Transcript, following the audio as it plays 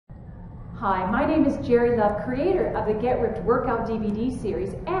Hi, my name is Jari, creator of the Get Ripped Workout DVD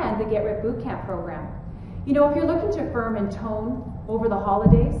series and the Get Ripped Bootcamp program. You know, if you're looking to firm and tone over the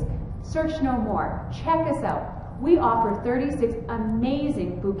holidays, search no more. Check us out. We offer 36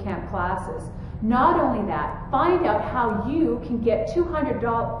 amazing bootcamp classes. Not only that, find out how you can get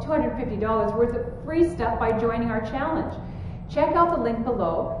 $250 worth of free stuff by joining our challenge. Check out the link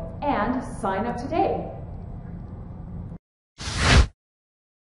below and sign up today.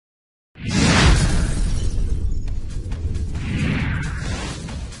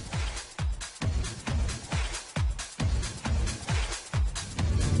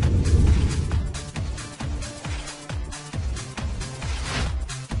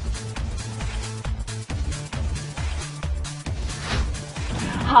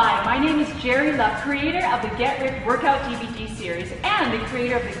 Hi, my name is Jari, creator of the Get Ripped Workout DVD series and the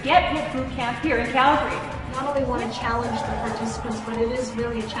creator of the Get Ripped Bootcamp here in Calgary. Not only want to challenge the participants, but it is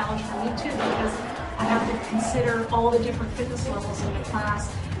really a challenge for me too, because I have to consider all the different fitness levels in the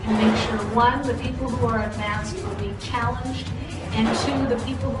class and make sure, one, the people who are advanced will be challenged, and two, the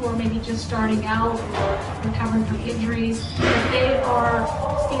people who are maybe just starting out or recovering from injuries, that they are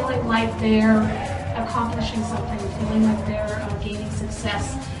feeling like they're accomplishing something, feeling like they're gaining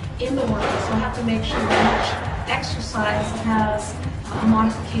success in the workout. So I have to make sure that each exercise has a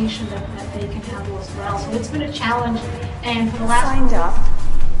modification that they can handle as well. So it's been a challenge, and for the last... Signed up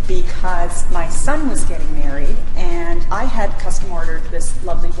because my son was getting married and I had custom ordered this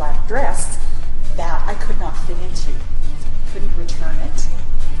lovely black dress that I could not fit into. Couldn't return it,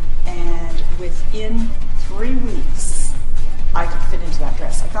 and within 3 weeks I could fit into that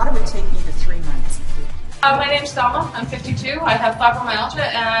dress. I thought it would take me to 3 months. My name's Thelma, I'm 52, I have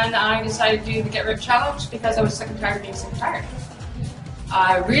fibromyalgia, and I decided to do the Get Ripped Challenge because I was sick and tired of being sick and tired.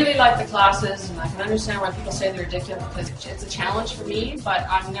 I really like the classes, and I can understand why people say they're addictive because it's a challenge for me, but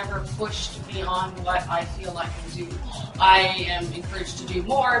I'm never pushed beyond what I feel I can do. I am encouraged to do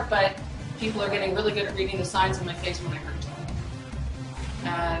more, but people are getting really good at reading the signs on my face when I hurt.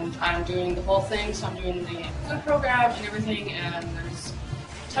 And I'm doing the whole thing, so I'm doing the food program and everything, and there's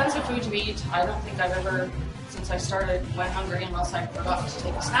tons of food to eat. I don't think I've ever, since I started, went hungry unless I forgot to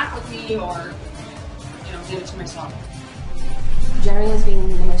take a snack with me or, did it to myself. Jari has been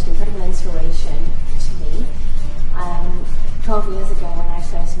the most incredible inspiration to me. 12 years ago when I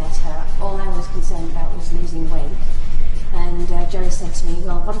first met her, all I was concerned about was losing weight. And Jari said to me,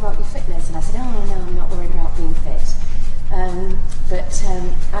 well, what about your fitness? And I said, oh no, I'm not worried about being fit. But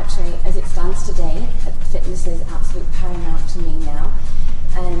actually, as it stands today, fitness is absolutely paramount to me now.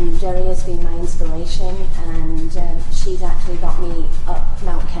 And Jari has been my inspiration, and she's actually got me up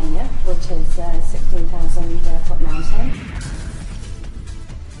Mount Kenya, which is a 16,000 foot mountain.